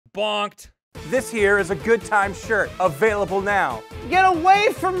Bonked. This here is a Good Time shirt, available now. Get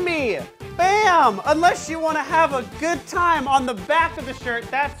away from me! Bam! Unless you want to have a good time on the back of the shirt,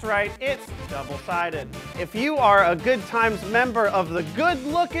 that's right, it's double-sided. If you are a Good Times member of the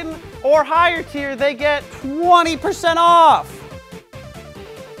good-looking or higher tier, they get 20% off.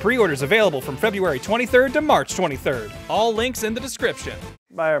 Pre-orders available from February 23rd to March 23rd. All links in the description.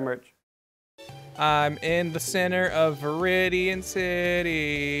 Buy our merch. I'm in the center of Viridian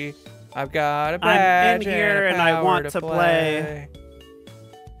City. I've got a badge I'm in here and I want to play.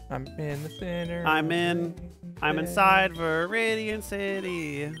 I'm in the center. I'm inside Viridian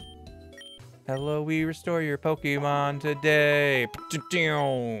City. Hello, we restore your Pokemon today.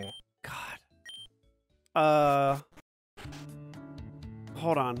 God.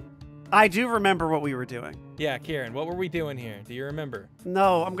 Hold on. I do remember what we were doing. Yeah, Kieran, what were we doing here? Do you remember?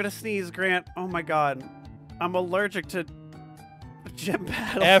 No, I'm gonna sneeze, Grant. Oh my God. I'm allergic to gym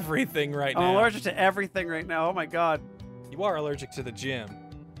battles. Everything right now. I'm allergic to everything right now. Oh my God. You are allergic to the gym.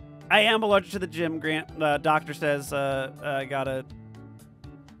 I am allergic to the gym, Grant. Doctor says I gotta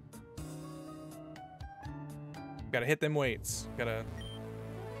hit them weights. Gotta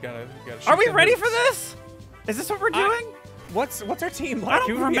Are we shoot them ready boots. for this? Is this what we're doing? What's our team like? I don't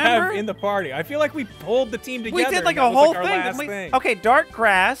Who do we remember. have in the party? I feel like we pulled the team together. We did like and that a was, whole our thing. last didn't we? thing. Okay, dark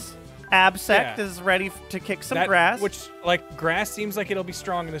grass. Absect Yeah. is ready to kick some grass. Which, like, grass seems like it'll be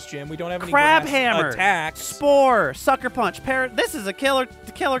strong in this gym. We don't have any Crab grass hammer, attacks. spore, sucker punch, parrot. This is a killer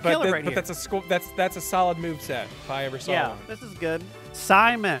right here. But that's a solid move set if I ever saw one. This is good.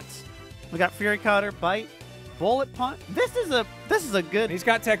 Psyments. We got Fury Cutter, Bite, Bullet Punch. This is a good. And he's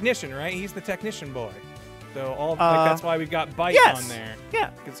got Technician, right? He's the Technician boy. So that's why we've got Bite on there.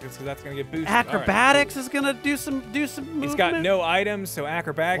 Yeah. Because that's gonna get boosted. Acrobatics is gonna do some movement. He's got no items, so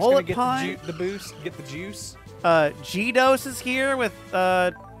Acrobatics Bullet gonna get the boost, get the juice. G-Dose is here with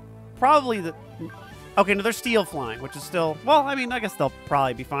probably the. Okay, no, they're Steel Flying, which is still. Well, I mean, I guess they'll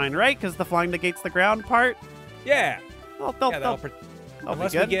probably be fine, right? Because the flying negates the ground part. Yeah. They'll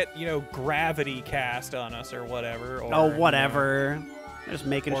unless we get Gravity cast on us or whatever. Or, whatever. They're just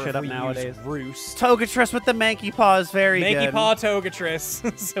making shit up nowadays. Roost. Togetrus with the Mankey Paw is very good. Mankey Paw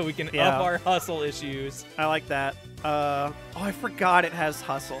Togetrus, so we can up our hustle issues. I like that. I forgot it has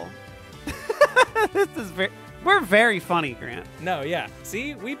hustle. We're very funny, Grant. No, yeah.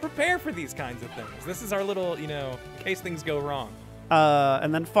 See, we prepare for these kinds of things. This is our little, in case things go wrong.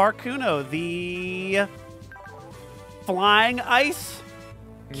 And then Farkuno, the flying ice,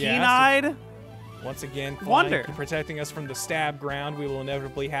 keen-eyed. So once again, Wonder. protecting us from the stab ground we will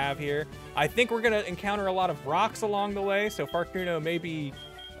inevitably have here. I think we're going to encounter a lot of rocks along the way, so Farkuno may be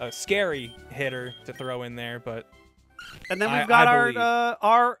a scary hitter to throw in there, but... And then we've got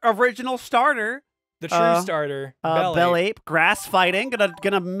our original starter. The true starter, Bellape. Grass fighting,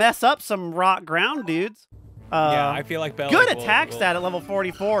 gonna mess up some rock ground dudes. Yeah, I feel like Bellape good attack stat at level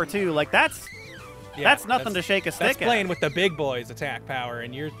 44 too. Like that's nothing to shake a stick at. That's playing with the big boys' attack power,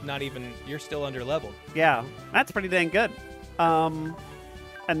 and you're still under leveled. Yeah, that's pretty dang good. And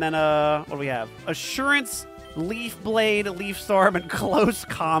then what do we have? Assurance, Leaf Blade, Leaf Storm, and Close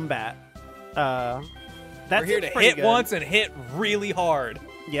Combat. We're here to hit once and hit really hard.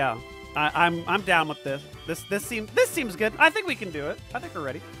 Yeah, I'm down with this. This seems good. I think we can do it. I think we're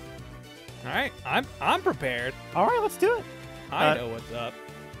ready. All right, I'm prepared. All right, let's do it. I know what's up.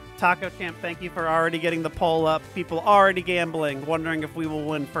 Taco Camp, thank you for already getting the poll up. People already gambling, wondering if we will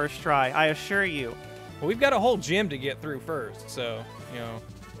win first try. I assure you. Well, we've got a whole gym to get through first, so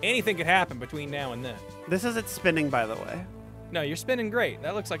anything could happen between now and then. This isn't spinning, by the way. No, you're spinning great.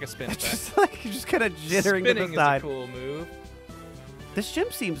 That looks like a spin effect. Just like you're just kind of jittering to the Spinning side. is a cool move. This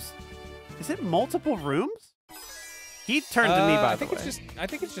gym seems. Is it multiple rooms? He turned to me, by the way. I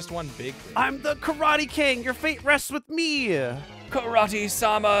think it's just one big room. I'm the Karate King. Your fate rests with me. Karate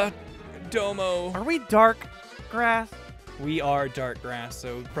Sama Domo. Are we dark grass? We are dark grass,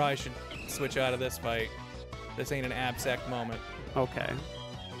 so we probably should switch out of this fight. This ain't an absect moment. Okay.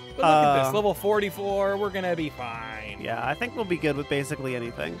 But look at this, level 44, we're gonna be fine. Yeah, I think we'll be good with basically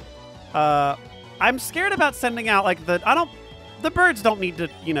anything. I'm scared about sending out like the birds don't need to,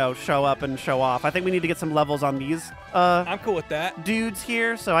 show up and show off. I think we need to get some levels on these I'm cool with that. Dudes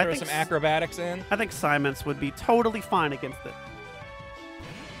here, so I think some acrobatics in. I think Simons would be totally fine against it.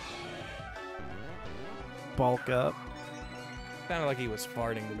 Bulk up. Sounded like he was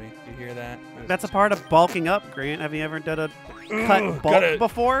farting to me. Did you hear that? That's a part of bulking up, Grant. Have you ever done a cut bulk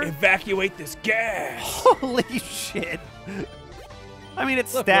before? Evacuate this gas. Holy shit. I mean,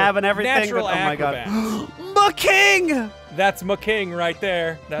 it's stab and everything, natural but oh my god. McKing! That's McKing right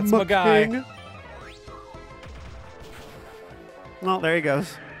there. That's my guy. Well, there he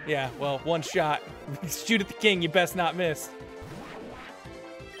goes. Yeah, well, one shot. Shoot at the king, you best not miss.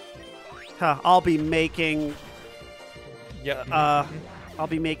 Huh, I'll be making... Yep. I'll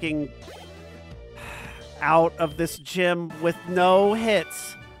be making out of this gym with no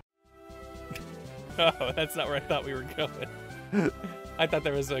hits. Oh, that's not where I thought we were going. I thought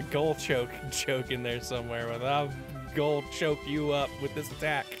there was a goal choke joke in there somewhere. With I'll goal choke you up with this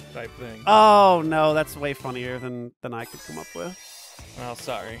attack type thing. Oh no, that's way funnier than I could come up with. Well,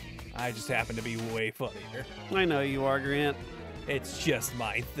 sorry. I just happen to be way funnier. I know you are, Grant. It's just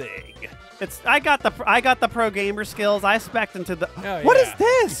my thing. I got the pro gamer skills. I spec'd into the. Oh, What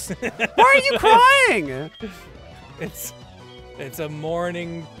yeah. is this? Why are you crying? It's a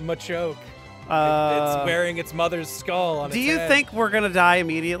mourning machoke. Uh, It's wearing its mother's skull on its do you head. think we're gonna die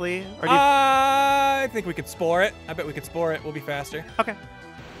immediately? Or do you I think we could spore it. I bet we could spore it. We'll be faster. Okay.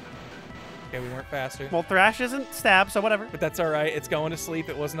 Okay, we weren't faster. Well, Thrash isn't stab, so whatever. But that's all right. It's going to sleep.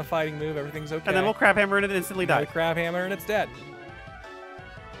 It wasn't a fighting move. Everything's okay. And then we'll crab hammer it and instantly Now die. we crab hammer and it's dead.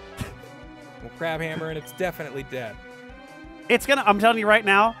 We'll crab hammer and it's definitely dead. It's gonna. I'm telling you right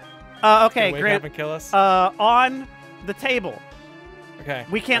now. Okay, Gonna wake Grant. up and kill us. On the table. Okay.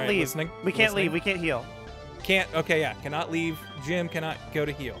 We can't All right, leave. listening, We can't listening. leave. We can't heal. Can't. Okay, yeah. Cannot leave. Jim cannot go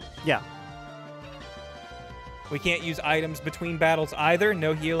to heal. Yeah. We can't use items between battles either.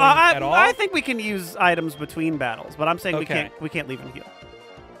 No healing at all. I think we can use items between battles, but I'm saying Okay. we can't leave and heal.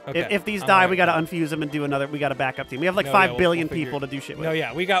 Okay, If these I'm die, alright we gotta with unfuse them and do another. We got a backup team. We have like No, 5 yeah, billion we'll figure- people to do shit with. No,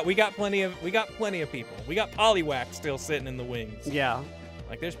 yeah, we got plenty of people. We got Poliwag still sitting in the wings. Yeah.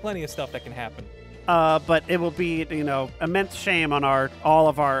 Like there's plenty of stuff that can happen. But it will be, immense shame on all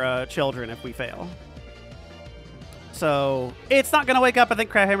of our children if we fail. So it's not gonna wake up. I think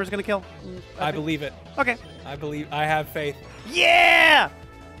Crabhammer's gonna kill. I think- believe it. Okay. I have faith. Yeah.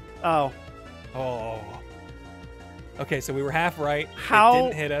 Oh. Oh. Okay, so we were half right. How It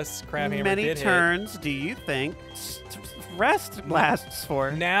didn't hit us. Crabhammer many did turns do you think rest lasts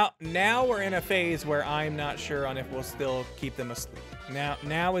for? hit. Now we're in a phase where I'm not sure on if we'll still keep them asleep.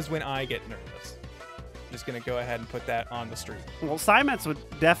 Now is when I get nervous. Just gonna go ahead and put that on the street. Well, Simons would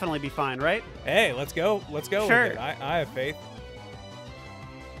definitely be fine, right? Hey, let's go. Let's go Sure. with it. I have faith.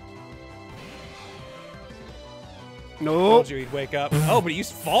 Nope. Told you he'd wake up. Oh, but he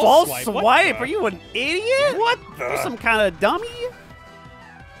used false swipe. What swipe? the- Are you an idiot? What the? You're some kind of dummy?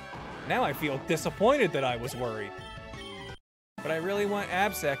 Now I feel disappointed that I was worried. But I really want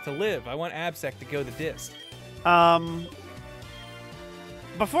Absec to live. I want Absec to go the disc.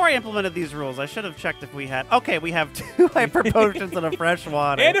 Before I implemented these rules, I should have checked if we had. Okay, we have 2 hyper potions and a fresh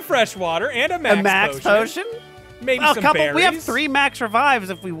water. And a fresh water and a max, potion? Maybe A some couple. berries. We have 3 max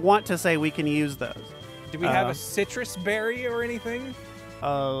revives if we want to say we can use those. Do we have a citrus berry or anything?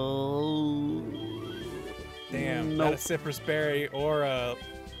 Damn, not a Nope. citrus berry or a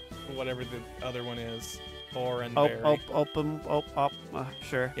whatever the other one is. Oran Oh, berry.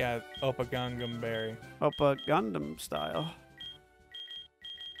 sure. Yeah, Opagungum berry. Opa Gundam style.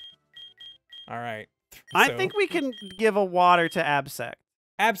 All right. I So, think we can give a water to Absec.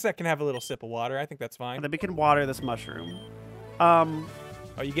 Absec can have a little sip of water. I think that's And fine. then we can water this mushroom.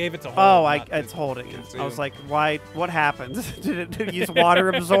 Oh, you gave it to hold. Oh, not to it's holding it. I consume. was like, why? What happened? Did it use water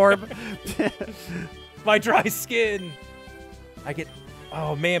absorb? My dry skin. I get.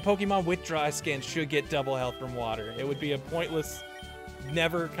 Oh man, Pokemon with dry skin should get double health from water. It would be a pointless,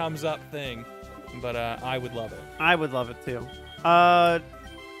 never comes up thing, but I would love it. I would love it too.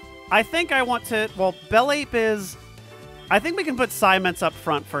 I think I want to. Well, Bellape is. I think we can put Simence up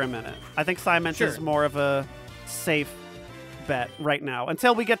front for a minute. I think Simence Sure. is more of a safe bet right now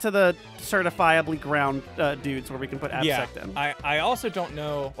until we get to the certifiably ground dudes where we can put Absect Yeah, in. I also don't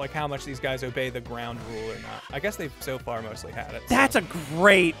know like how much these guys obey the ground rule or not. I guess they've so far mostly had it. So. That's a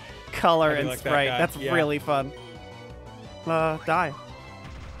great color I do and like that sprite. guy. That's Yeah. really fun. Die.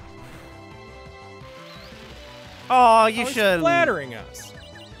 Oh, you He's should. flattering us.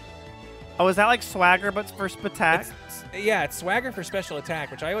 Oh, is that like swagger but for attack? Yeah, it's swagger for special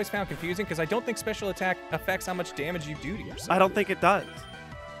attack, which I always found confusing because I don't think special attack affects how much damage you do to yourself. I don't think it does.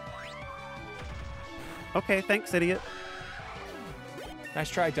 Okay, thanks, idiot. Nice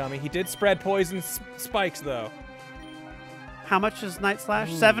try, dummy. He did spread poison spikes, though. How much is Night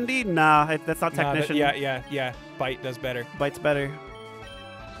Slash? 70? Nah, that's not Nah, Technician. yeah. Bite does better. Bite's better.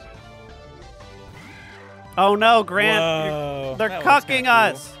 Oh no, Grant. Whoa, They're that looks cucking kinda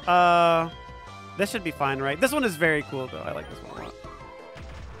us. This should be fine, right? This one is very cool, though. I like this one a lot.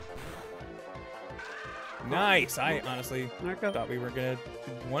 cool. Nice. I honestly There it goes. thought we were going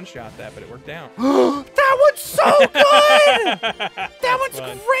to one-shot that, but it worked out. That one's so good! That one's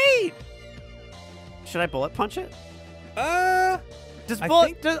fun. great! Should I bullet punch it? Does I bullet?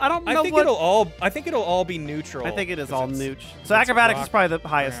 think- Does, I don't know I think what. it'll all be neutral. I think it is 'cause all it's- nooch. So it's acrobatics rock is probably the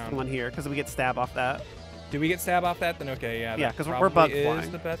highest ground. one here because we get stab off that. Do we get stab off that? Then okay, yeah. Yeah, that 'cause we're probably bug is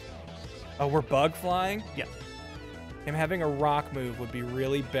flying. The best. Oh, we're bug flying? Yeah. Him having a rock move would be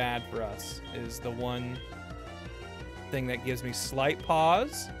really bad for us, is the one thing that gives me slight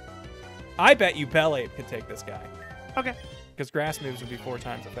pause. I bet you Bellade could take this guy. Okay. Because grass moves would be 4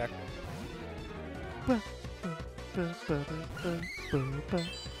 times effective.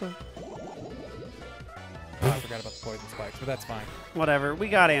 Oh, I forgot about the poison spikes, but that's fine. Whatever. We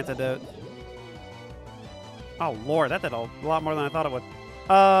got antidote. Oh lord, that did a lot more than I thought it would.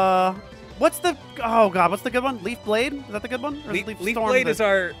 What's the? Oh god, what's the good one? Leaf Blade? Is that the good one? Or is Leaf Storm Blade the- is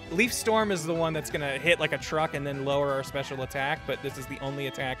our... Leaf Storm is the one that's going to hit like a truck and then lower our special attack, but this is the only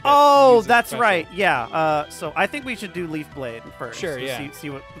attack that Oh, uses that's special. right. Yeah. So I think we should do Leaf Blade first. Sure, to yeah. See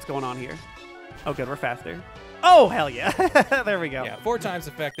what's going on here. Oh, good. We're faster. Oh, hell yeah. There we go. Yeah, 4 times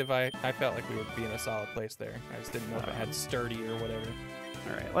effective. I felt like we would be in a solid place there. I just didn't know if it had sturdy or whatever.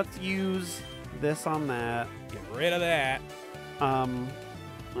 All right. Let's use this on that. Get rid of that.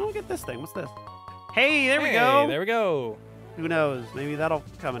 I'll get this thing. What's this? Hey, there we Hey, go. there we go. Who knows? Maybe that'll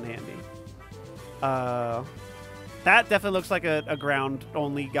come in handy. That definitely looks like a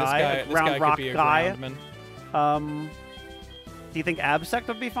ground-only guy, This ground guy rock could be a guy. groundman. Do you think Absect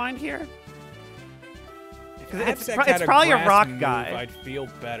would be fine here? If 'Cause it's Absect pro- had it's probably a grass rock move, guy. I'd feel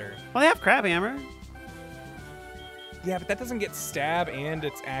better. Well, they have Crab Hammer. Yeah, but that doesn't get stab, and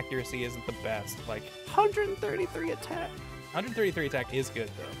its accuracy isn't the best. Like, 133 attack. 133 attack is good,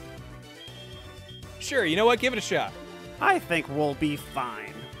 though. Sure, you know what? Give it a shot. I think we'll be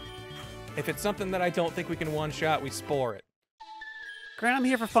fine. If it's something that I don't think we can one-shot, we spore it. Grant, I'm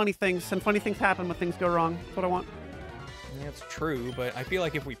here for funny things, and funny things happen when things go wrong. That's what I want. Yeah, it's true, but I feel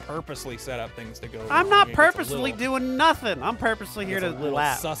like if we purposely set up things to go wrong, I'm not it gets a purposely little- doing nothing. I'm purposely here it's to a little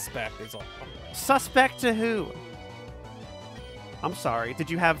laugh. suspect is all. Suspect to who? I'm sorry. Did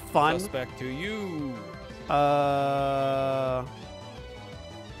you have fun? Suspect to you.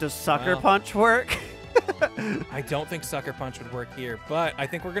 Does Sucker Well. Punch work? I don't think Sucker Punch would work here, but I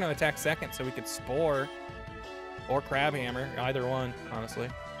think we're going to attack second so we could Spore or Crab Hammer, either one, honestly.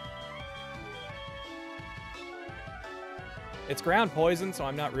 It's ground poison, so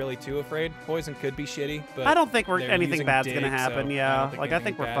I'm not really too afraid. Poison could be shitty, but I don't think they're anything using bad's dig, gonna happen. so Yeah, I don't think like I think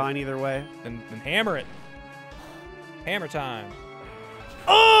anything we're bad. fine either way. Then hammer it. Hammer time.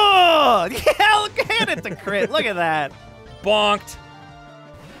 Oh yeah! Look at it, the crit. Look at that. Bonked.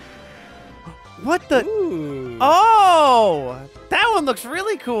 What the? Ooh. Oh, that one looks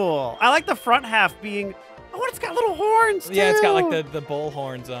really cool. I like the front half being. Oh, it's got little horns too. Yeah, it's got like the bull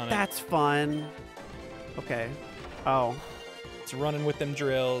horns on it. That's fun. Okay. Oh. It's running with them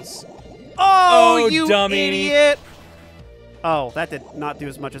drills. Oh, Oh, you dummy. idiot! Oh, that did not do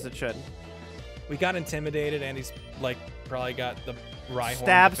as much as it should. We got intimidated, and he's like probably got the Rhyhorn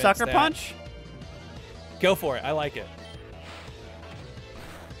Stab, defense sucker stat. punch. Go for it. I like it.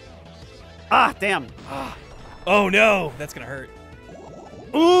 Ah, damn. Oh no, that's gonna hurt.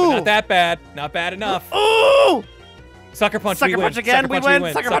 Ooh. But not that bad. Not bad enough. Ooh. Sucker punch. Sucker we win. punch again, Sucker we punch,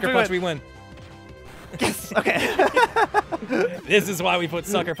 win. Sucker Sucker punch, punch. we We win. Yes. Okay. This is why we put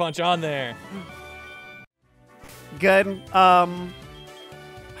sucker punch on there. Good.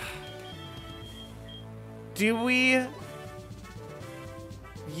 Do we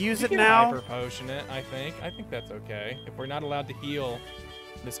use We it can now? Hyper potion it. I think that's okay. If we're not allowed to heal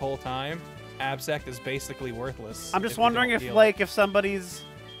this whole time, Absect is basically worthless. I'm just if we wondering don't if, heal. like,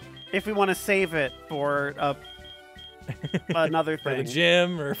 if we want to save it for another for the thing.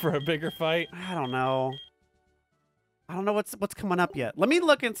 gym or for a bigger fight. I don't know. I don't know what's coming up yet. Let me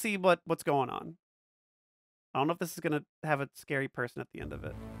look and see what's going on. I don't know if this is gonna have a scary person at the end of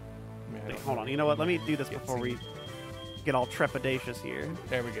it. Man, I Wait, don't hold know. on. You know what? Let me do this Get before we seen. get all trepidatious here.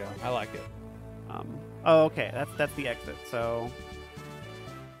 There we go. I like it. Oh, okay. That's the exit. So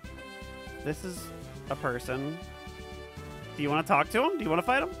this is a person. Do you want to talk to him? Do you want to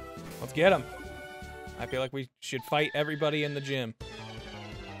fight him? Let's get him. I feel like we should fight everybody in the gym.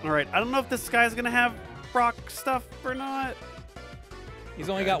 All right. I don't know if this guy's gonna have Brock stuff or not. He's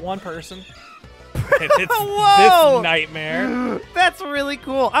only Okay. got one person. It's Whoa! this nightmare. That's really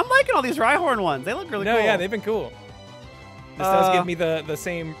cool. I'm liking all these Rhyhorn ones. They look really No, cool. yeah, they've been cool. This does give me the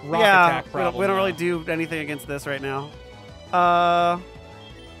same rock attack we problem. don't really now. do anything against this right now. Ugh.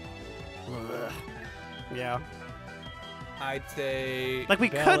 Yeah. I'd say Like we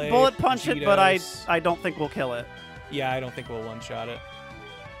could Bellade, bullet punch it, but Vegeto's. I don't think we'll kill it. Yeah, I don't think we'll one-shot it.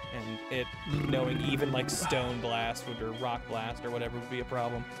 And it knowing even like Stone Blast or Rock Blast or whatever would be a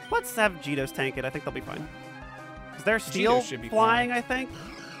problem. Let's have Geetos tank it. I think they'll be fine. Is there steel should be flying, I think?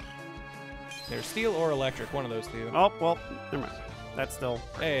 There's steel or electric, one of those two. Oh, well, never mind. That's still...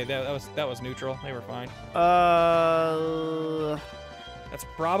 Hey, that was neutral. They were fine. That's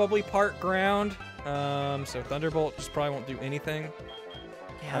probably part ground. So Thunderbolt just probably won't do anything.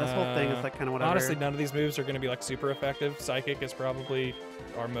 Yeah, this whole thing is like kind of whatever. Honestly, none of these moves are going to be like super effective. Psychic is probably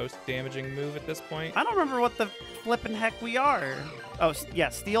our most damaging move at this point. I don't remember what the flippin' heck we are. Oh, yeah,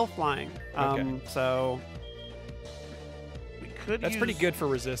 steel flying. Okay. So we could That's use... pretty good for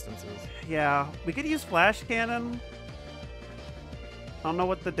resistances. Yeah, we could use flash cannon. I don't know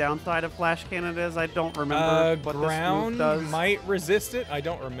what the downside of flash cannon is. I don't remember what ground this move does. might resist it. I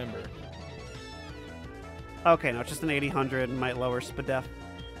don't remember. Okay, no, it's just an 80-100 and might lower SPDEF.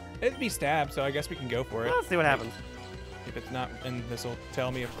 It'd be stabbed, so I guess we can go for it. Well, let's see what happens. If it's not, and this will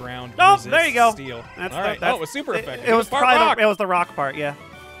tell me if ground Oh, resists there you go. steel. That's All right. that's, it was super effective. It was part probably rock. it was the rock part, yeah.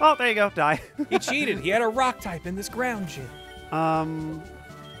 Oh, there you go. Die. He cheated. He had a rock type in this ground shit.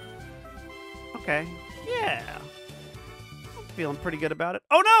 Okay. Yeah. I'm feeling pretty good about it.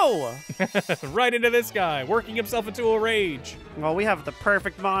 Oh no! Right into this guy, working himself into a rage. Well, we have the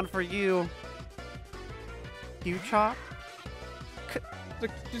perfect mon for you. You chop.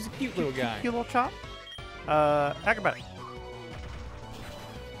 Just a cute little guy. Cute little chop. Acrobatic.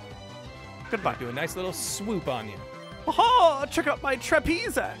 Goodbye. Do a nice little swoop on you. Oh, check out my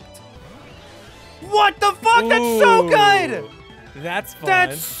trapeze act. What the fuck? That's so good. That's fun.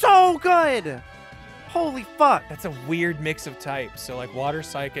 That's so good. Holy fuck. That's a weird mix of types. So like water,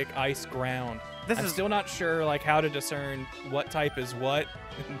 psychic, ice, ground. I'm still not sure like how to discern what type is what,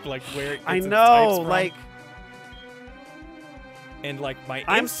 like where it gets its types from. like. And like my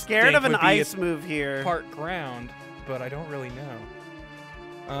I'm scared of an instinct would be ice move here. part ground, but I don't really know.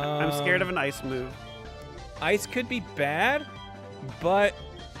 I'm scared of an ice move. Ice could be bad, but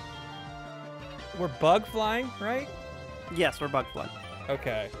we're bug flying, right? Yes, we're bug flying.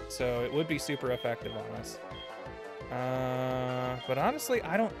 Okay, so it would be super effective on us. But honestly,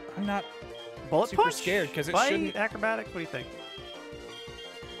 I'm not Bullet super punch? scared because it Bite, shouldn't. acrobatics. What do you think?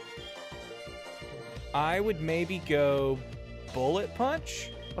 I would maybe go bullet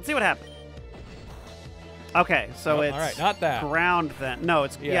punch. Let's see what happens. Okay, so Oh, it's all right, not that. ground then. No,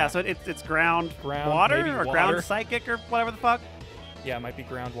 it's Yeah. so it's ground, Ground, water maybe or water. ground psychic or whatever the fuck. Yeah, it might be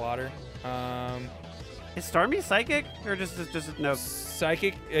ground water. Is Stormy psychic or just no?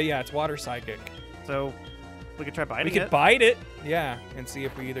 Psychic. Yeah, it's water psychic. So we could try biting We could it. bite it, yeah, and see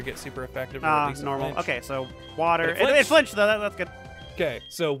if we either get super effective or at least a normal. flinch. Okay, so water. But It flinched though. That's good. Okay,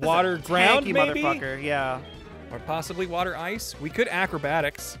 so That's a water, ground, tanky maybe, motherfucker. Yeah. or possibly water, ice. We could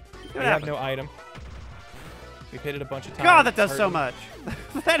acrobatics. We have happens. no item. We've hit it a bunch of times. God, that does It's so hurting.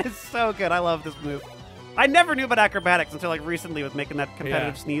 much. That is so good. I love this move. I never knew about acrobatics until like recently with making that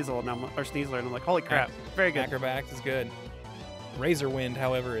competitive Sneasel and Sneasler, and I'm like, holy crap, very good. Acrobatics is good. Razor Wind,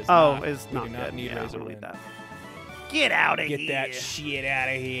 however, is Oh, not. is not We do not good. need Yeah, I Razor don't need Wind. that. Get out of here. Get that shit out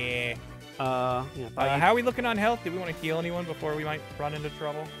of here. Yeah, How are we looking on health? Do we want to heal anyone before we might run into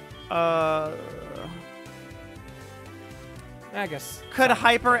trouble? I guess. Could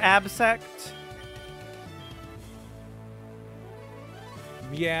hyper absect?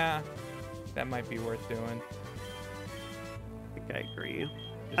 Yeah, that might be worth doing. I think I agree.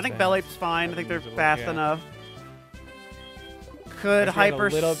 Just I think to Bell have Ape's fine. I think they're usable, fast yeah. enough. Could I tried a hyper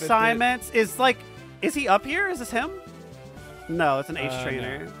little bit Simons is he up here? Is this him? No, it's an Ace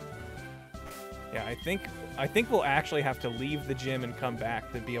trainer. No. Yeah, I think we'll actually have to leave the gym and come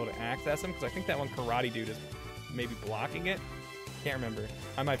back to be able to access him because I think that one karate dude is maybe blocking it. Can't remember.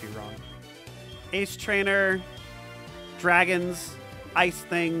 I might be wrong. Ace trainer, dragons, ice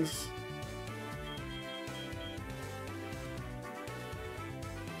things.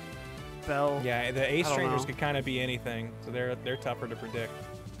 Bell. Yeah, the ace I don't trainers know. could kind of be anything, so they're tougher to predict.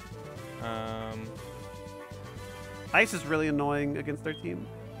 Ice is really annoying against their team.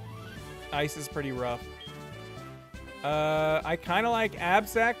 Ice is pretty rough. I kind of like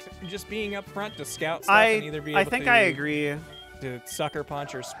Absect just being up front to scout stuff and either be able I think I agree. to sucker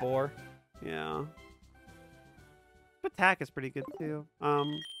punch or spore. Yeah. Attack is pretty good too.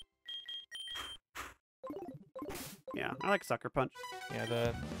 Yeah, I like sucker punch.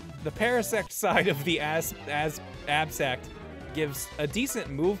 Yeah, the Parasect side of the as Absect gives a decent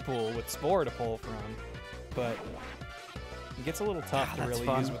move pool with spore to pull from, but it gets a little tough to that's really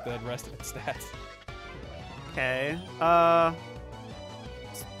fun. use with the rest of its stats. Okay.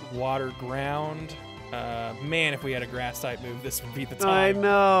 Water, ground. Man, if we had a grass type move, this would be the I time.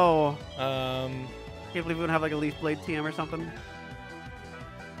 know. Um, Can't believe we don't have like a Leaf Blade TM or something.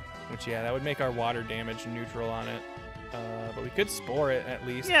 which yeah, that would make our water damage neutral on it. But we could spore it at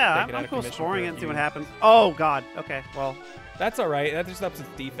least. Yeah, take it out I'm of cool commission sporing for it a and see few. what happens. Oh, God. Okay, well. That's all right. That just ups its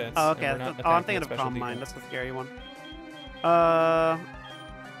defense. Oh, and okay. we're not Oh, I'm attacking thinking with of special Calm Mind. defense. That's the scary one.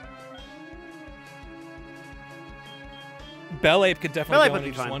 Bell Ape could definitely Bell Ape go would in be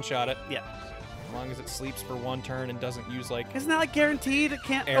and just fine. one-shot it. Yeah. As long as it sleeps for one turn and doesn't use, like... Isn't that like guaranteed? It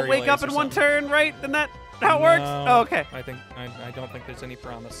can't Aerial wake up ace in or one something. turn, right? Isn't that how it works? No, Oh, okay. I don't think there's any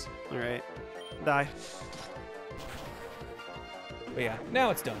promise. All right. Die. But yeah,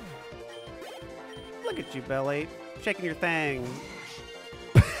 now it's done. Look at you, Bell Ape. Shaking your thing.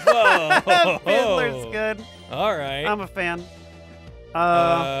 Whoa! Fiddler's good. All right. I'm a fan.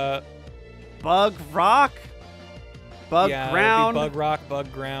 Bug Rock? Bug yeah, Ground? Bug Rock,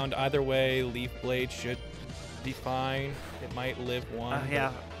 Bug Ground. Either way, Leaf Blade should be fine. It might live one. but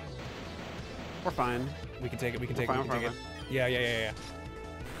Yeah. We're fine. We can take it. We can take We're it. We fine, can we're take it. Yeah.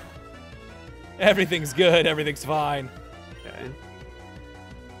 Everything's good. Everything's fine. Okay.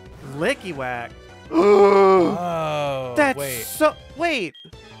 Licky Whack. Oh, That's wait. so. Wait.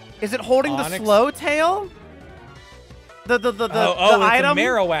 Is it holding the Onyx? slow tail? The it's item? a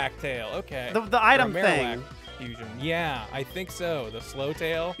Marowak tail. Okay. The Or item a Marowak thing. fusion. Yeah, I think so. The slow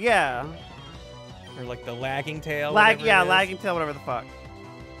tail Yeah. or like the lagging tail. Lagging whatever tail, whatever the fuck.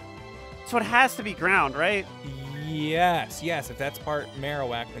 So it has to be ground, right? it is. Yes. If that's part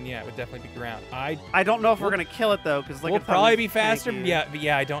Marowak, then yeah, it would definitely be ground. I don't know if we're gonna kill it though, because like We'll probably be faster. Yeah, but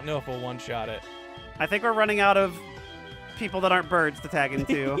yeah, I don't know if we'll one-shot it. I think we're running out of people that aren't birds to tag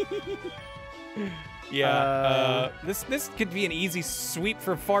into. Yeah. This could be an easy sweep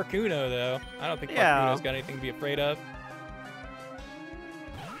for Farkuno though. I don't think Yeah. Farkuno's got anything to be afraid of.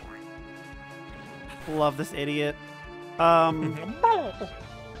 Love this idiot.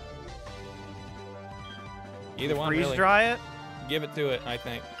 Either one, Freeze really. dry it. Give it to it, I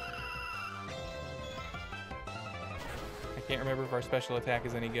think. I can't remember if our special attack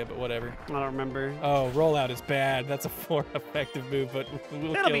is any good, but whatever. I don't remember. Oh, rollout is bad. That's a 4 effective move, but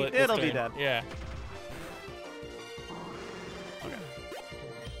we'll It'll kill be- it. this it'll be turn. dead. Yeah.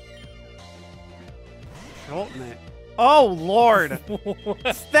 Jolting it. Oh Lord!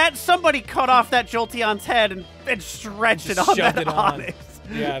 What? That somebody cut off that Jolteon's head and stretched it Just on shoved that it on. Onyx.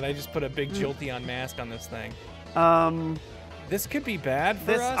 Yeah, they just put a big Jolteon mask on this thing. Um, This could be bad for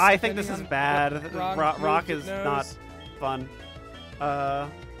this us. I think this is depending on bad. what Rock moves is it not knows. fun.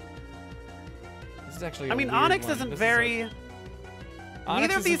 This is actually. I a mean, weird Onyx one. isn't This is very. Onyx Neither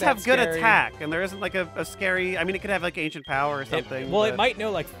of isn't these that have good scary. attack, and there isn't like a scary. I mean, it could have like ancient power or something. Well, it but- might know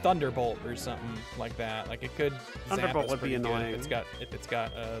like Thunderbolt or something like that. Like it could. zap Thunderbolt us would be pretty good annoying. if it's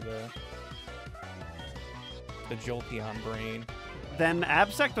got the Jolteon brain. Then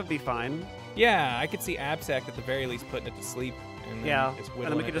Absect would be fine. Yeah, I could see Absect at the very least putting it to sleep and then Yeah, just and then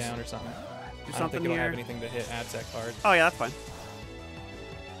whittling we it could just down or something. Do I don't something think it'll have here. anything to hit Absect hard. Oh yeah, that's fine.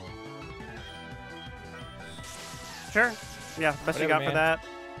 Sure. Yeah, best you Whatever, got for man. that.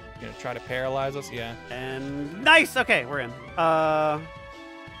 You know, try to paralyze us. Yeah. And nice. Okay, we're in.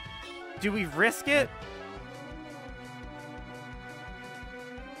 Do we risk it?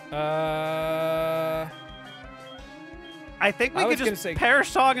 I think we I could was gonna just say- perish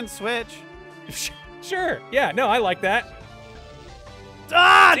song and switch. Sure. Yeah. No, I like that.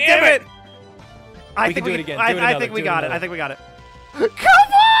 Ah, Damn it! I We think can do we it again. I, Do it I another, think we do it got it. another. I think we got it.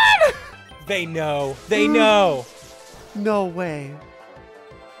 Come on! They know. They know. No way.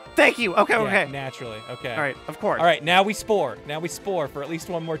 Thank you. Okay, Yeah, okay. naturally. Okay. All right, of course. All right. Now we spore. Now we spore for at least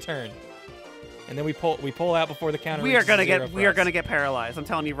one more turn, and then we pull out before the counter. We are reaches gonna zero get for we are us. gonna get paralyzed. I'm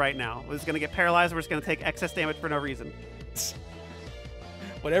telling you right now. We're just gonna get paralyzed. We're just gonna take excess damage for no reason.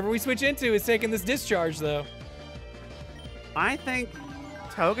 Whatever we switch into is taking this discharge, though. I think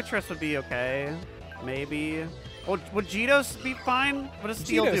Togetrus would be okay. Maybe. Would Geedos be fine? What does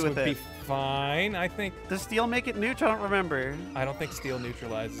Steel Geedos do with would it? be fine. I think. Does Steel make it neutral? I don't remember. I don't think Steel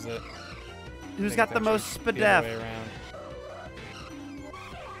neutralizes it. Who's I think got the it's most actually the other way Spadef? around.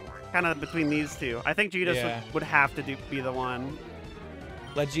 Kind of between these two. I think Geedos Yeah. would have to be the one.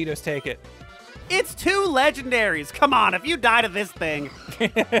 Let Geedos take it. It's 2 legendaries. Come on, if you die to this thing,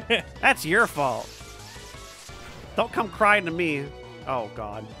 that's your fault. Don't come crying to me. Oh,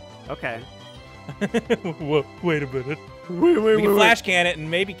 God. Okay. Whoa, wait a minute. We can flash can it and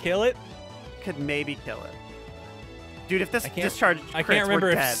maybe kill it. Could maybe kill it. Dude, if this I can't- discharge I crits, can't remember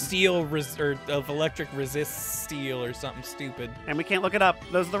we're if dead. steel or if electric resists steel or something stupid. And we can't look it up.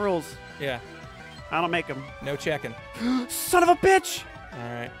 Those are the rules. Yeah, I don't make them. no checking. Son of a bitch! All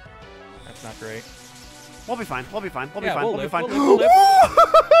right, that's not great. We'll be fine. We'll be fine. We'll Yeah, be fine. we'll We'll be live, fine.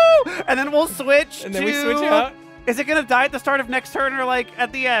 we'll live, And then we'll switch And then to... we switch out. Is it going to die at the start of next turn or, like,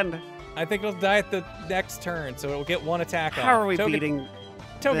 at the end? I think it'll die at the next turn, so it'll get 1 attack off. How are we beating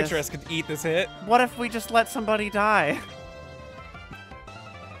Togetress this? could eat this hit. What if we just let somebody die?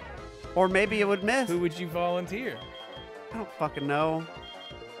 Or maybe it would miss. Who would you volunteer? I don't fucking know.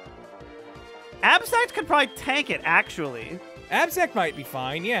 Absect could probably tank it, actually. Absect might be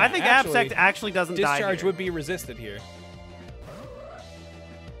fine, yeah. I think Absect actually doesn't die Discharge here. would be resisted here.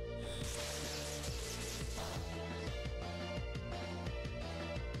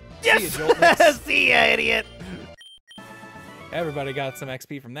 Yes! See ya, Joltnix. See ya, idiot! Everybody got some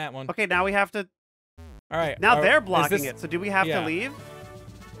XP from that one. Okay, now we have to... All right. Now they're blocking it, so do we have Yeah. to leave?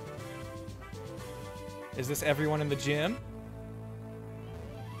 Is this everyone in the gym?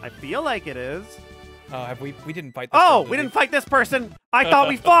 I feel like it is. Oh, we didn't fight this Oh, one, did we didn't fight this person! I thought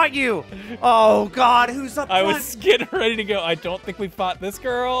we fought you! Oh, God, who's up I front? was getting ready to go, I don't think we fought this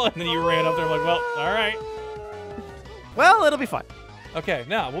girl, and then you ran up there, I'm like, well, all right. Well, it'll be fine. Okay,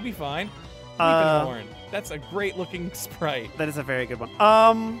 no, we'll be fine. Uh, Weeping Horn. That's a great looking sprite. That is a very good one.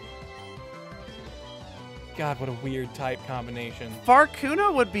 God, what a weird type combination.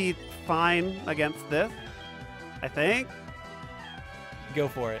 Farcuna would be fine against this, I think. Go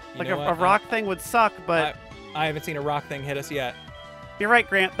for it. You Like know a what? rock thing would suck, but I haven't seen a rock thing hit us yet. you're right,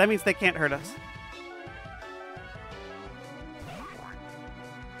 Grant. That means they can't hurt us.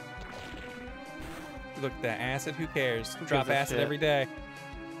 Look, the acid, who cares? Who Drop gives a acid shit? every day.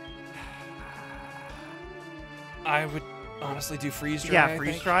 I would honestly do freeze dry. Yeah, I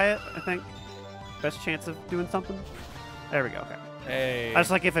freeze think. dry it, I think. Best chance of doing something. There we go, okay. Hey. I was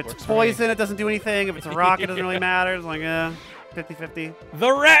like, if it's works for me. poison, it doesn't do anything. If it's a rock, it doesn't really matter. It's like, 50-50.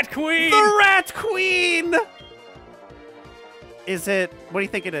 The Rat Queen! The Rat Queen! Is it, what do you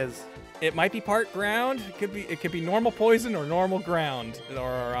think it is? It might be part ground. It could be normal poison or normal ground are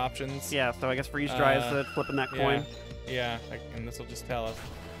our options. Yeah, so I guess freeze dry is the flipping that coin. Yeah, and this will just tell us.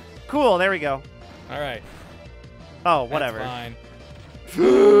 Cool, there we go. All right. Oh, That's whatever. fine.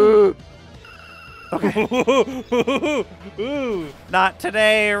 Okay. Ooh. Not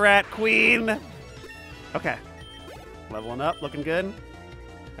today, Rat Queen. Okay. Leveling up, looking good.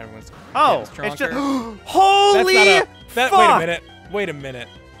 Everyone's Oh, getting it's just stronger. holy fuck! Wait a minute. Wait a minute.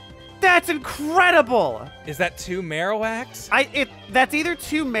 That's incredible. Is that 2 Marowaks? That's either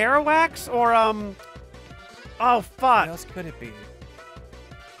 2 Marowaks or oh What fuck. else could it be?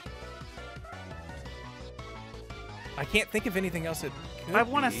 I can't think of anything else it could I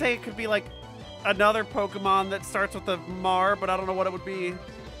want to be. say it could be like another Pokemon that starts with a Mar, but I don't know what it would be.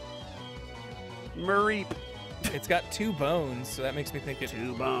 Mareep. It's got 2 bones, so that makes me think it's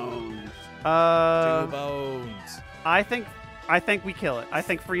 2 bones. 2 bones. I think we kill it. I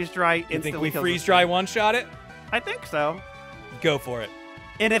think freeze dry instantly You think we kills freeze this dry thing. one-shot it? I think so. Go for it.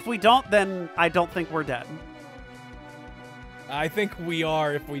 And if we don't, then I don't think we're dead. I think we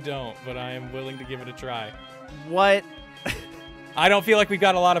are if we don't, but I am willing to give it a try. What? I don't feel like we've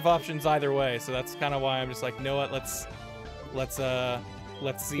got a lot of options either way, so that's kind of why I'm just like, you know what? Let's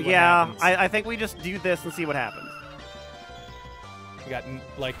see what happens. I think we just do this and see what happens. We got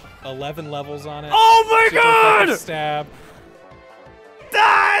like 11 levels on it. Oh my Super god! effective stab.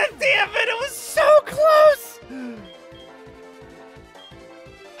 Ah, damn it! It was so close.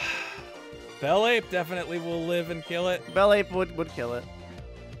 Bellape definitely will live and kill it. Bellape would kill it.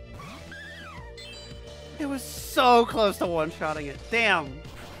 It was so close to one-shotting it. Damn.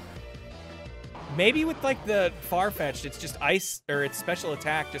 Maybe with like the Farfetch'd, it's just ice, or its special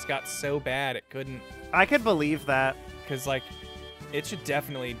attack just got so bad it couldn't. I could believe that. Because like, it should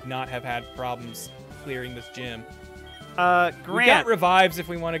definitely not have had problems clearing this gym. We got Grant. revives if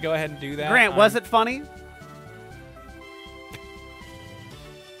we want to go ahead and do that. Grant, was it funny?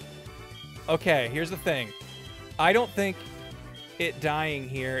 Okay, here's the thing. I don't think it dying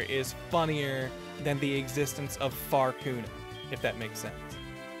here is funnier than the existence of Farcuna, if that makes sense.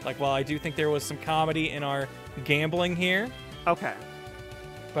 Like, while I do think there was some comedy in our gambling here, Okay.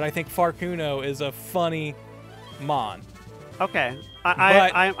 but I think Farcuno is a funny mon. Okay.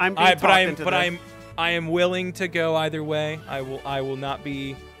 I'm being talked into this. I am willing to go either way. I will not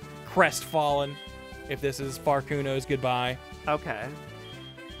be crestfallen if this is Farcuno's goodbye. Okay.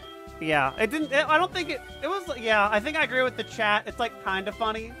 Yeah, it didn't. I don't think it was. Yeah, I think I agree with the chat. It's like kind of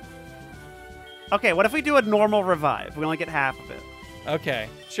funny. Okay, what if we do a normal revive? We only get half of it. Okay,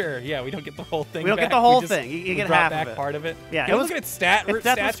 sure. Yeah, we don't get the whole thing. We don't get back. the whole We just- thing. You we get drop half back of it. part of it. Yeah, Can it we was. look at stats If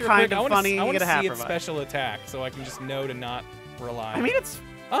that was real kind quick? of I want funny, to you get a half see its revive. special attack so I can just know to not rely. I mean, it's.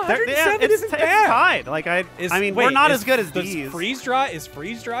 107 it's isn't bad. tied. Like I mean, we're wait, not is- as good as does these. Freeze dry is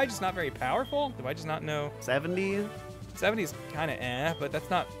freeze dry just not very powerful? Do I just not know? 70. 70 is kind of but that's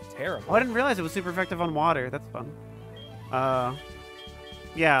not terrible. Oh, I didn't realize it was super effective on water. That's fun.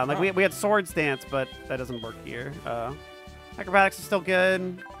 Yeah, like we had Swords Dance, but that doesn't work here. Acrobatics is still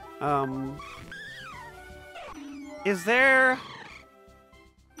good. Is there...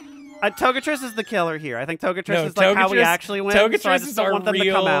 Togekiss is the killer here. I think Togekiss is like how we actually win, Togekiss so I just don't want them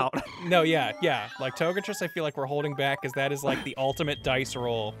to come out. No, yeah. Like Togekiss, I feel like we're holding back because that is like the ultimate dice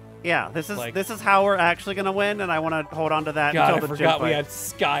roll. Yeah, this is how we're actually gonna win, and I want to hold on to that God, until the gym I forgot fight. we had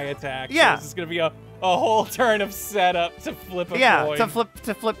Sky Attack. Yeah, so this is gonna be a whole turn of setup to flip a coin. Yeah, to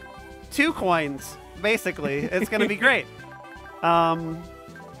flip 2 coins, basically. It's gonna be great. And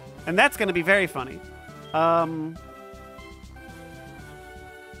that's gonna be very funny.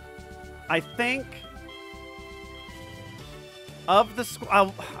 I think of the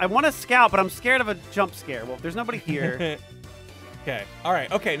I want to scout, but I'm scared of a jump scare. Well, there's nobody here. Okay. All right.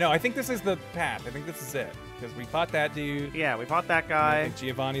 Okay. No, I think this is the path. I think this is it because we fought that dude. Yeah, we fought that guy. I think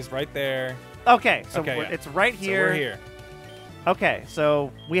Giovanni's right there. Okay, so it's right here. So we're here. Okay,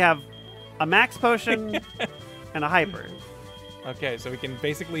 so we have a max potion and a hyper. Okay, so we can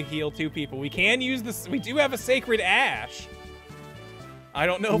basically heal 2 people. We can use this. We do have a sacred ash. I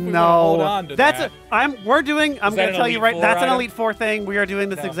don't know if we want to hold on to that. I'm going to tell you right, that's an Elite Four thing. We are doing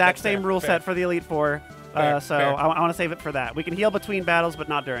this exact same rule set for the Elite Four. I want to save it for that. We can heal between battles, but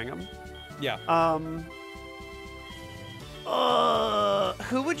not during them. Yeah.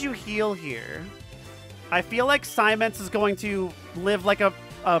 Who would you heal here? I feel like Simons is going to live like a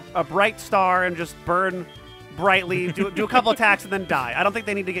bright star and just burn brightly, do a couple attacks, and then die. I don't think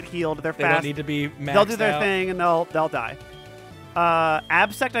they need to get healed. They're fast. They don't need to be maxed They'll do their out. thing, and they'll die.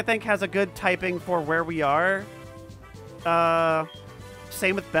 Absect, I think, has a good typing for where we are.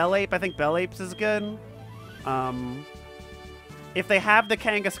 Same with Bellape. I think Bellape's is good. If they have the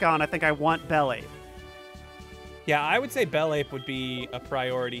Kangaskhan, I think I want Bellape. Yeah, I would say Bellape would be a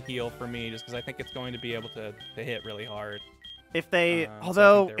priority heal for me just because I think it's going to be able to hit really hard. If they...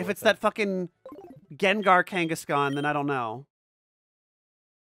 although, if it's that fucking Gengar Kangaskhan, then I don't know.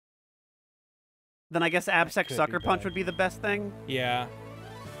 Then I guess Absect Sucker Punch would be the best thing. Yeah.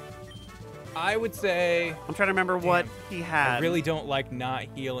 I would say... I'm trying to remember what he had. I really don't like not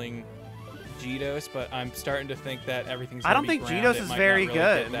healing Geedos, but I'm starting to think that everything's I don't think Geedos is very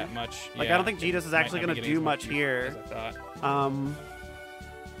good. That much. Like, I don't think Geedos is actually going to do much here. Oh,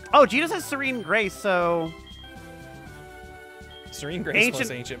 Geedos has Serene Grace, so... Serene Grace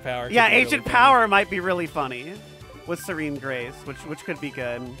plus Ancient Power. Yeah, Ancient Power might be really funny with Serene Grace, which could be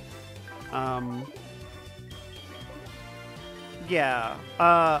good. Yeah.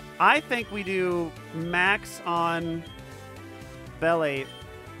 I think we do max on Bellape,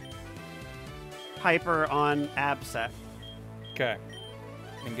 hyper on Absect. Okay.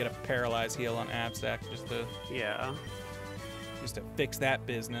 And get a paralyzed heal on Absect just to fix that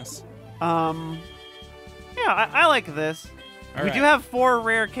business. Yeah, I like this. We do have 4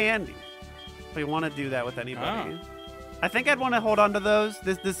 rare candies. If we want to do that with anybody. I think I'd want to hold on to those.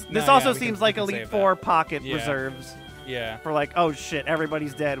 This also seems like Elite Four pocket reserves. Yeah. For like, oh shit,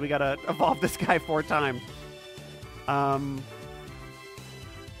 everybody's dead. We gotta evolve this guy 4 times. I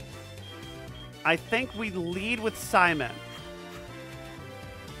think we lead with Simon.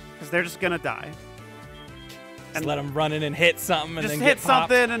 Because they're just gonna die. Just let them run in and hit something and just then hit get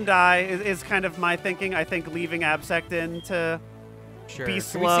popped. something and die is kind of my thinking. I think leaving Absect in to be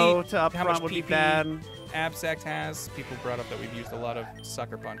slow to up front would be bad. Absect has. People brought up that we've used a lot of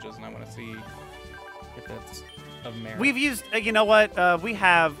Sucker Punches, and I want to see if that's of merit. We've used, you know what? We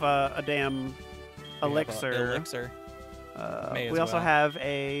have a damn elixir. Elixir. We also have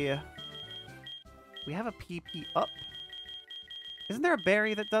a. We have a PP up. Isn't there a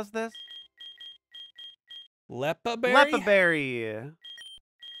berry that does this? Lepa Berry? Lepa Berry.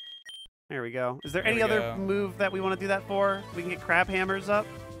 There we go. Is there any other move that we want to do that for? We can get Crab Hammers up?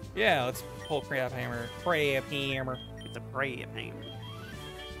 Yeah, let's pull Crab Hammer. Crab Hammer. It's a Crab Hammer.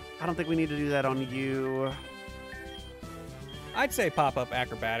 I don't think we need to do that on you. I'd say pop up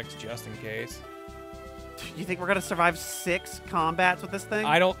Acrobatics just in case. You think we're gonna survive 6 combats with this thing?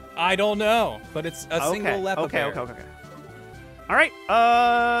 I don't know, but it's a single Lepa Berry. Okay. All right.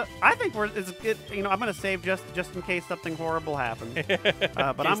 I think you know, I'm gonna save just in case something horrible happens. But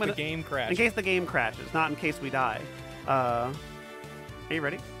I'm gonna the game crashes. In case the game crashes, not in case we die. Are you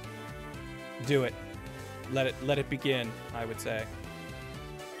ready? Do it. Let it begin. I would say.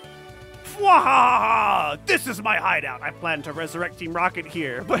 Fwaha! This is my hideout. I plan to resurrect Team Rocket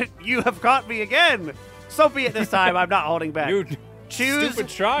here, but you have caught me again. So be it this time. I'm not holding back. Dude, choose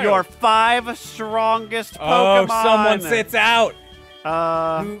child. your 5 strongest Pokemon. Oh, someone sits out.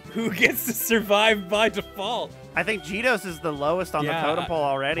 Who gets to survive by default? I think Geedos is the lowest on the totem pole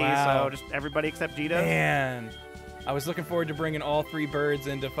already, wow. so just everybody except Geedos. Man. I was looking forward to bringing all 3 birds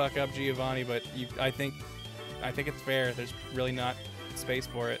in to fuck up Giovanni, but I think it's fair. There's really not space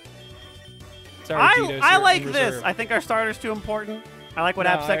for it. Sorry, Tito's, I you're like in this. reserve. I think our starter's too important. I like what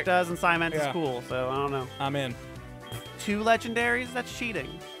No, Absec does, and Cyments is yeah. cool, so I don't know. I'm in. 2 legendaries? That's cheating.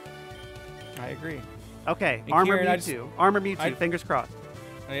 I agree. Okay, And Armor Kieran, Mewtwo. Armor Mewtwo, fingers crossed.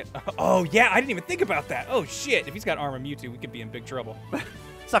 Oh, yeah, I didn't even think about that. Oh, shit. If he's got Armor Mewtwo, we could be in big trouble.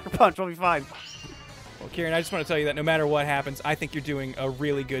 Sucker Punch, we'll be fine. Well, Kieran, I just want to tell you that no matter what happens, I think you're doing a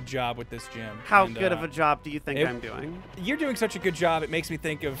really good job with this gym. How good of a job do you think it- I'm doing? You're doing such a good job, it makes me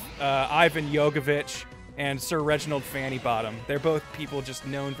think of Ivan Yogovich and Sir Reginald Fannybottom. They're both people just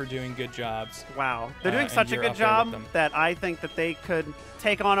known for doing good jobs. Wow. They're doing and such a you're good up there with job them. that I think that they could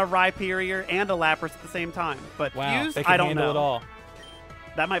take on a Rhyperior and a Lapras at the same time. But Wow, Fuse, they can I don't handle know. it all.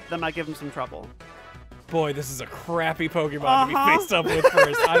 That might give them some trouble. Boy, this is a crappy Pokemon to be Uh-huh. faced up with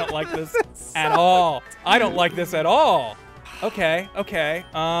first. I don't like this at all. I don't like this at all. Okay, okay.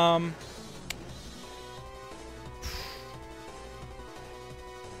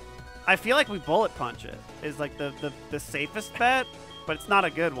 I feel like we Bullet Punch it is like the safest bet, but it's not a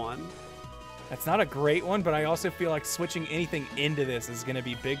good one. That's not a great one, but I also feel like switching anything into this is going to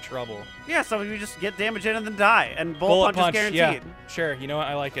be big trouble. Yeah, so we just get damage in and then die, and Bullet, Punch is guaranteed. yeah. Sure, you know what?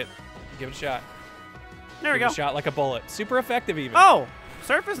 I like it. Give it a shot. There we Give go. it a shot like a bullet. Super effective even. Oh,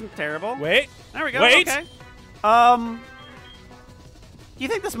 Surf isn't terrible. Wait. There we go. Wait. Okay. Do you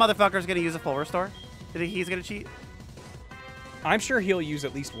think this motherfucker's gonna use a full restore? Do you think he's gonna cheat? I'm sure he'll use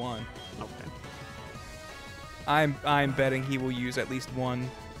at least one. Okay. I'm betting he will use at least one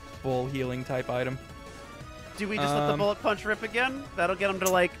full healing type item. Do we just let the Bullet Punch rip again? That'll get him to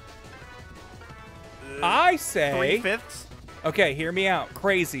like I say 3/5. Okay, hear me out.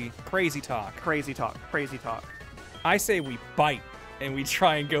 Crazy talk. Crazy talk. Crazy talk. I say we bite and we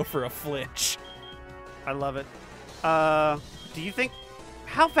try and go for a flinch. I love it. Do you think?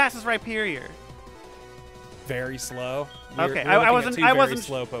 How fast is Rhyperior? Very slow. Okay, We're I looking wasn't. at two I very wasn't.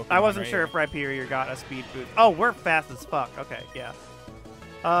 slow Pokemon I wasn't right sure here. if Rhyperior got a speed boost. Oh, we're fast as fuck. Okay,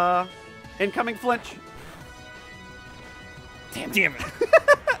 yeah. Incoming flinch. Damn it.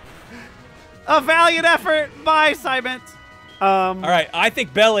 A valiant effort by Cyments. All right, I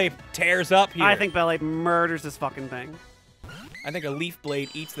think Bellay tears up here. I think Belly murders this fucking thing. I think a Leaf Blade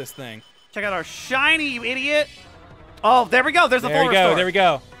eats this thing. Check out our shiny, you idiot. Oh, there we go. There's the There full we go. restore. There we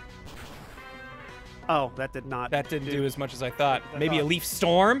go. Oh, that did not. That didn't do as much as I thought. I Maybe a thought. Leaf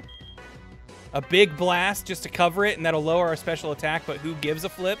Storm. A big blast just to cover it, and that'll lower our special attack, but who gives a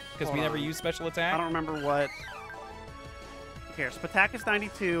flip? Because we Hold never on. use special I attack. don't remember what. Here, Spatak is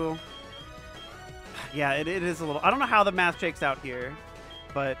 92. Yeah, it is a little. I don't know how the math shakes out here,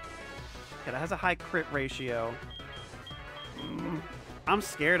 but yeah, that has a high crit ratio. I'm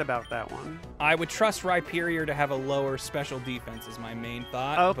scared about that one. I would trust Rhyperior to have a lower special defense is my main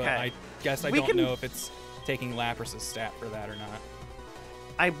thought. Okay. But I guess I We don't can- know if it's taking Lapras's stat for that or not.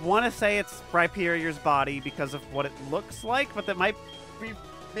 I want to say it's Rhyperior's body because of what it looks like, but that might be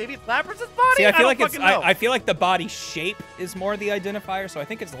maybe it's Lapras's body. See, I feel don't like it's fucking know. I feel like the body shape is more the identifier, so I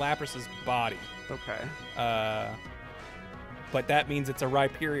think it's Lapras's body. Okay. But that means it's a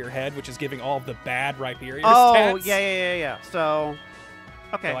Rhyperior head, which is giving all of the bad Rhyperior Oh, stats. yeah. So,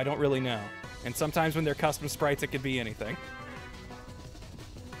 okay. So I don't really know. And sometimes when they're custom sprites, it could be anything.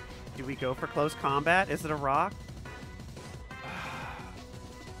 Do we go for close combat? Is it a rock?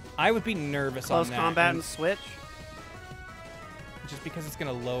 I would be nervous Close on that. combat and switch? Just because it's going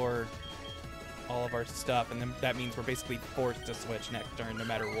to lower all of our stuff, and then that means we're basically forced to switch next turn no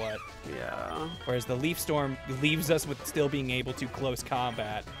matter what. Yeah. Whereas the Leaf Storm leaves us with still being able to close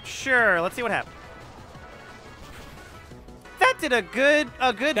combat. Sure, let's see what happens. That did a good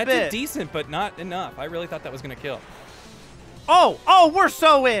That bit. did decent, but not enough. I really thought that was going to kill. Oh, we're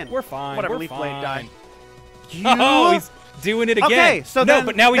so in. We're fine. Whatever, we're Leaf fine. Blade died. Oh, he's doing it again. Okay, so no, then-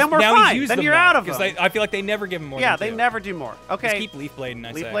 but now then we're now fine. he's used Then them you're more, out of because them. I feel like they never give him more Yeah, than they two. never do more. Just Okay. keep Leaf Blading,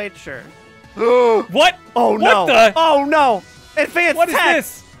 I Leaf say. Blade, sure. What? Oh, no. What the? Oh, no. Advanced What is tech.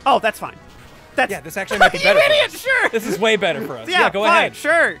 this? Oh, that's fine. That's Yeah, this actually might be You better for idiot, us. sure. This is way better for us. Yeah, go fine, ahead.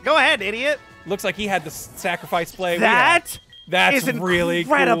 Sure. Go ahead, idiot. Looks like he had the sacrifice play. we had. That That's is really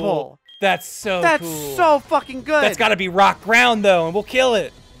incredible. cool. That's so That's cool. so fucking good. That's got to be rock ground, though, and we'll kill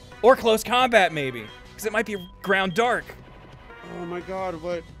it. Or close combat, maybe. Because it might be ground dark. Oh my god,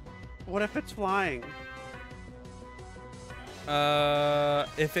 what if it's flying?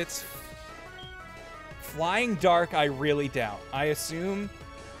 If it's flying dark, I really doubt. I assume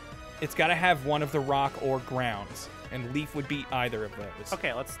it's got to have one of the rock or grounds, and Leaf would be either of those.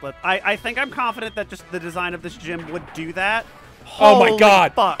 Okay, I think I'm confident that just the design of this gym would do that. Oh my Holy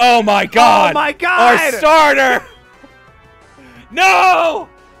god! Fuck. Oh my god! Oh my god! Our starter! No!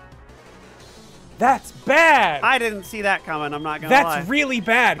 That's bad. I didn't see that coming, I'm not gonna lie. That's really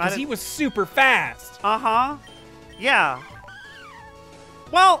bad, because he was super fast. Uh-huh. Yeah.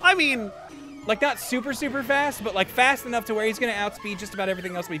 Well, I mean... Like, not super, super fast, but, like, fast enough to where he's going to outspeed just about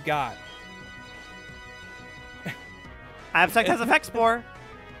everything else we've got. Absect has Effect Spore.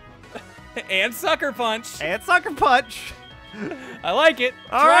 And Sucker Punch. And Sucker Punch. I like it.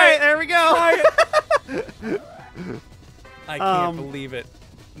 All right, there we go. I can't believe it.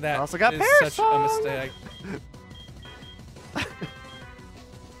 That also got is such a mistake.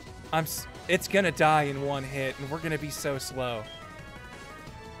 It's going to die in one hit, and we're going to be so slow.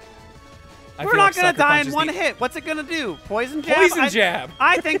 We're not going to die in one hit. What's it going to do? Poison Jab? Poison Jab.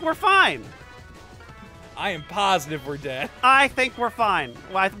 I think we're fine. I am positive we're dead. I think we're fine.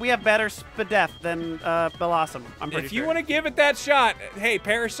 We have better Spadef than Blossom. I'm pretty sure. If you want to give it that shot, hey,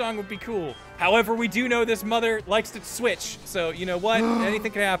 Perish Song would be cool. However, we do know this mother likes to switch, so you know what?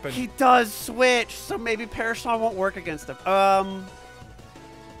 Anything can happen. He does switch, so maybe Perish Song won't work against him.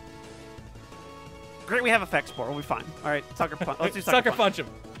 Great, we have Effect Spore. We'll be fine. All right, Sucker Punch. Let's do Sucker Punch him.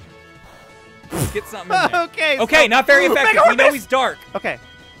 Get something in there. Okay. Okay, not very effective. We know he's dark. Okay.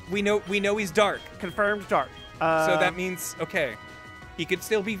 We know he's dark. Confirmed dark. So that means, okay, he could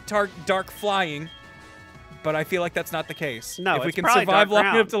still be dark flying, but I feel like that's not the case. No, if we it's can probably survive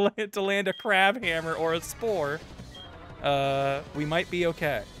dark long enough to land a Crab Hammer or a Spore, we might be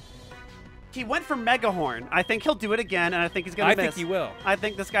okay. He went for Mega Horn. I think he'll do it again, and I think he's gonna miss. I think he will. I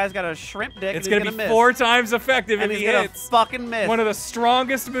think this guy's got a shrimp dick. It's and gonna he's be miss. 4 times effective and if he he's gonna hits. fucking miss. One of the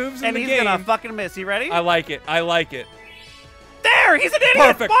strongest moves in the game. And he's gonna fucking miss. You ready? I like it. I like it. There! He's an idiot!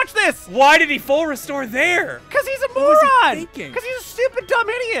 Perfect. Watch this! Why did he full restore there? Because he's a What was he moron! thinking? Because he's a stupid, dumb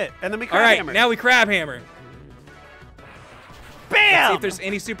idiot! And then we All Crab right, Hammer. now we Crab Hammer. Bam! Let's see if there's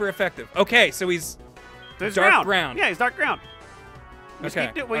any super effective. Okay, so he's dark ground. Yeah, he's dark ground. We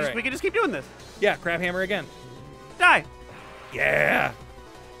Okay, can just keep doing this. Yeah, Crab Hammer again. Die. Yeah.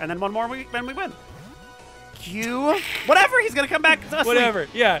 And then one more, then we win. Q. Whatever, he's gonna come back asleep. Whatever.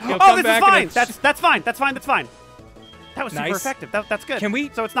 Yeah. He'll Oh, come this back is fine. and That's fine. That's fine. That's fine. That was super Nice. effective. That's good. Can we?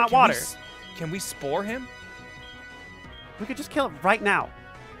 So it's not can water. Can we spore him? We could just kill him right now.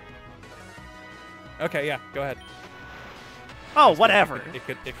 Okay. Yeah. Go ahead. Oh, whatever. It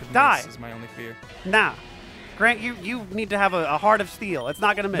could Die. miss is my only fear. Nah. Grant, you need to have a heart of steel. It's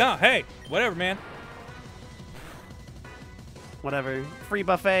not gonna miss. No. Hey. Whatever, man. Whatever. Free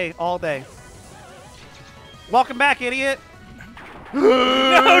buffet all day. Welcome back, idiot.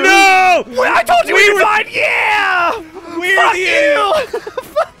 No! Well, I told you we were fine. Yeah. We're Fuck the you.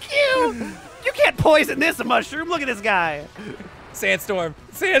 Fuck you. You can't poison this mushroom. Look at this guy. Sandstorm.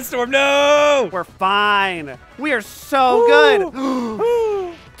 Sandstorm. No. We're fine. We are so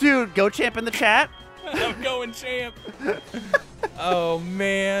good. Dude, go champ in the chat. I'm going champ. Oh,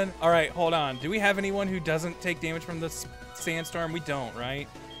 man. All right, hold on. Do we have anyone who doesn't take damage from the sandstorm? We don't, right?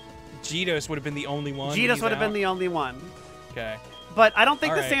 Geetos would have been the only one. Geetos would have been the only one. Okay. But I don't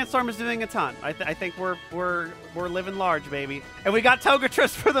think All the right. sandstorm is doing a ton. I think we're living large, baby. And we got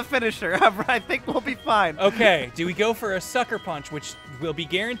Togetrus for the finisher. I think we'll be fine. Okay. Do we go for a sucker punch, which will be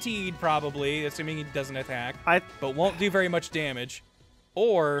guaranteed probably, assuming he doesn't attack, but won't do very much damage,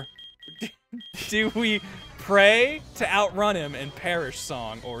 or do we pray to outrun him and Perish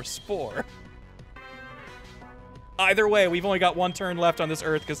Song or Spore? Either way, we've only got 1 turn left on this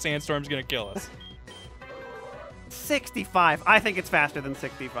Earth because Sandstorm's gonna kill us. 65. I think it's faster than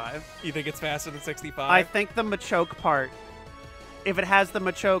 65. You think it's faster than 65? I think the Machoke part, if it has the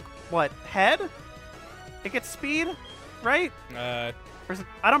Machoke, what, head? It gets speed, right? Or is it,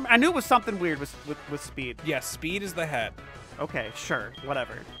 I knew it was something weird with speed. Yeah, speed is the head. Okay, sure,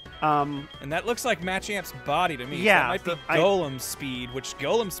 whatever. And that looks like Machamp's body to me. Yeah, So that might be Golem speed, which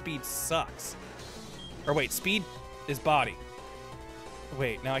Golem speed sucks. Or wait, speed is body.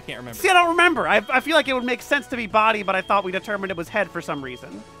 Wait, now I can't remember. See, I don't remember. I feel like it would make sense to be body, but I thought we determined it was head for some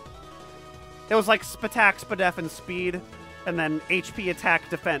reason. It was like Spatak, Spadef, and speed, and then HP, attack,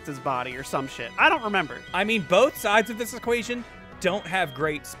 defense is body or some shit. I don't remember. I mean, both sides of this equation don't have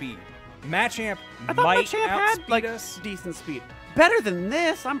great speed. Machamp I thought might Machamp outspeed had like us. decent speed. Better than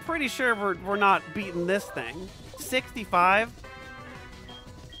this. I'm pretty sure we're not beating this thing. 65.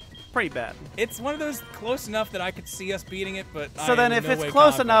 Pretty bad. It's one of those close enough that I could see us beating it, but So then if it's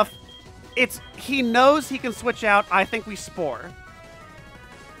close enough, he knows he can switch out. I think we Spore.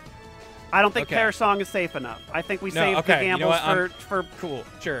 I don't think Perish Song is safe enough. I think we save the gambles for cool.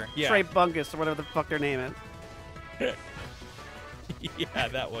 Sure. Yeah. Trey Bungus or whatever the fuck their name is. Yeah,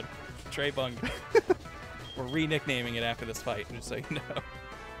 that one. Trey Bungus. We're re-nicknaming it after this fight, just so you know.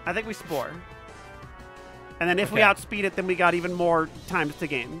 I think we Spore. And then if we Okay. outspeed it, then we got even more times to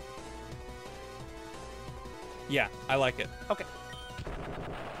gain. Yeah, I like it. Okay.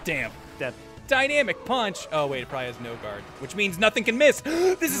 Damn. Dead. Dynamic punch. Oh wait, it probably has no guard, which means nothing can miss.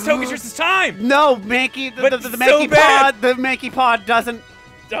 This is Togekiss' time. No, Mankey, the But Mankey so bad. pod, the Mankey pod doesn't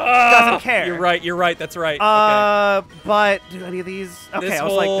care. You're right. You're right. That's right. But do any of these? Okay, This I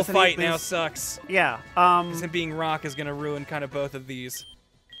was like, whole does any of fight now these- sucks. Yeah. Because him being rock is gonna ruin kind of both of these.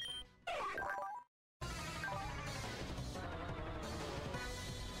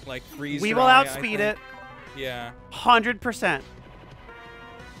 Like freeze. We will dry, I outspeed think. it. Yeah. 100%.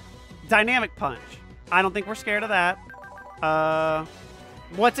 Dynamic punch. I don't think we're scared of that.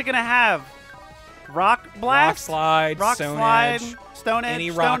 What's it gonna have? Rock blast, Rock slide, Stone Edge. Stonehenge,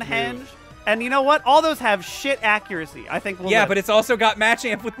 Any rock Stonehenge. move. And you know what? All those have shit accuracy. I think we'll Yeah, live. but it's also got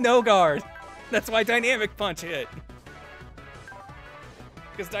Machamp with no guard. That's why Dynamic Punch hit.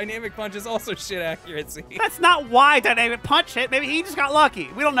 Because Dynamic Punch is also shit accuracy. That's not why Dynamic Punch hit. Maybe he just got lucky.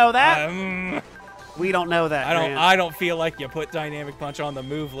 We don't know that. We don't know that. Grant. I don't feel like you put Dynamic Punch on the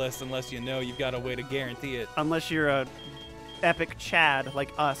move list unless you know you've got a way to guarantee it. Unless you're a epic Chad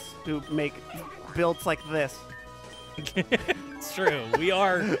like us who make builds like this. It's true. We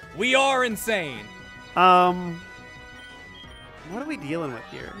are insane. What are we dealing with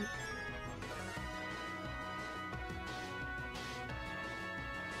here?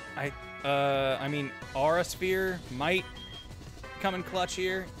 I mean, Aura Sphere might come in clutch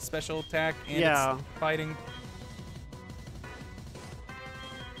here. Special attack and Yeah. it's fighting.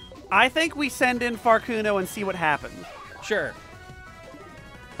 I think we send in Farkuno and see what happens. Sure.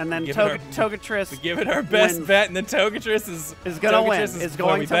 And then Give it our- Togekiss We give it our best wins. bet, and then Togekiss is gonna win. Togekiss Is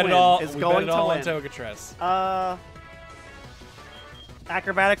going we to bet win. It all, Is we going bet it to all win. on Togekiss.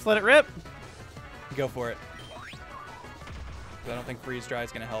 Acrobatics, let it rip. Go for it. I don't think Freeze Dry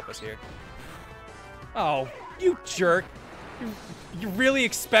is going to help us here. Oh, you jerk. You really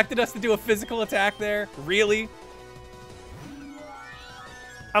expected us to do a physical attack there? Really?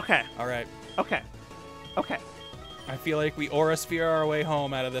 Okay. All right. Okay. Okay. I feel like we Aura Sphere our way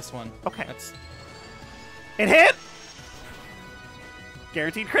home out of this one. Okay. That's It hit.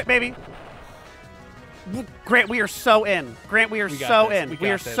 Guaranteed crit, baby. Grant, we are so in. Grant, we are so in. We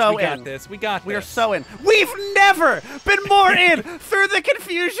are so in. We got this. We got this. We are so in. We've never been more in through the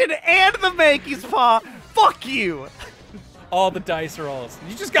confusion and the Mankey's Paw. Fuck you. All the dice rolls.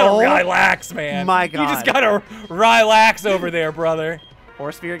 You just gotta relax, man. My You just God. gotta relax over there, brother.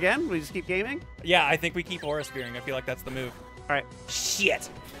 Aura Sphere again? We just keep gaming? Yeah, I think we keep Aura Spearing. I feel like that's the move. All right. Shit.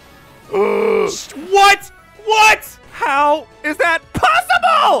 What? What? How is that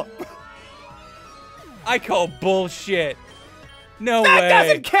possible? I call bullshit. No That way.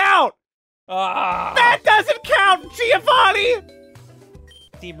 doesn't count. Ah. That doesn't count, Giovanni.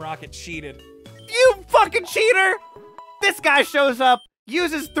 Team Rocket cheated. You fucking cheater. This guy shows up,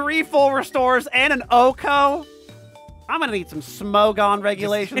 uses 3 full restores and an OHKO. I'm gonna need some Smogon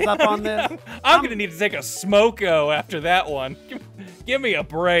regulations up on this. I'm gonna need to take a smoko after that one. Give me a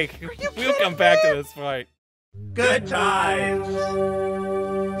break. We'll come back to this fight. Good times.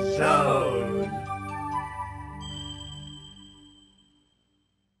 Zone.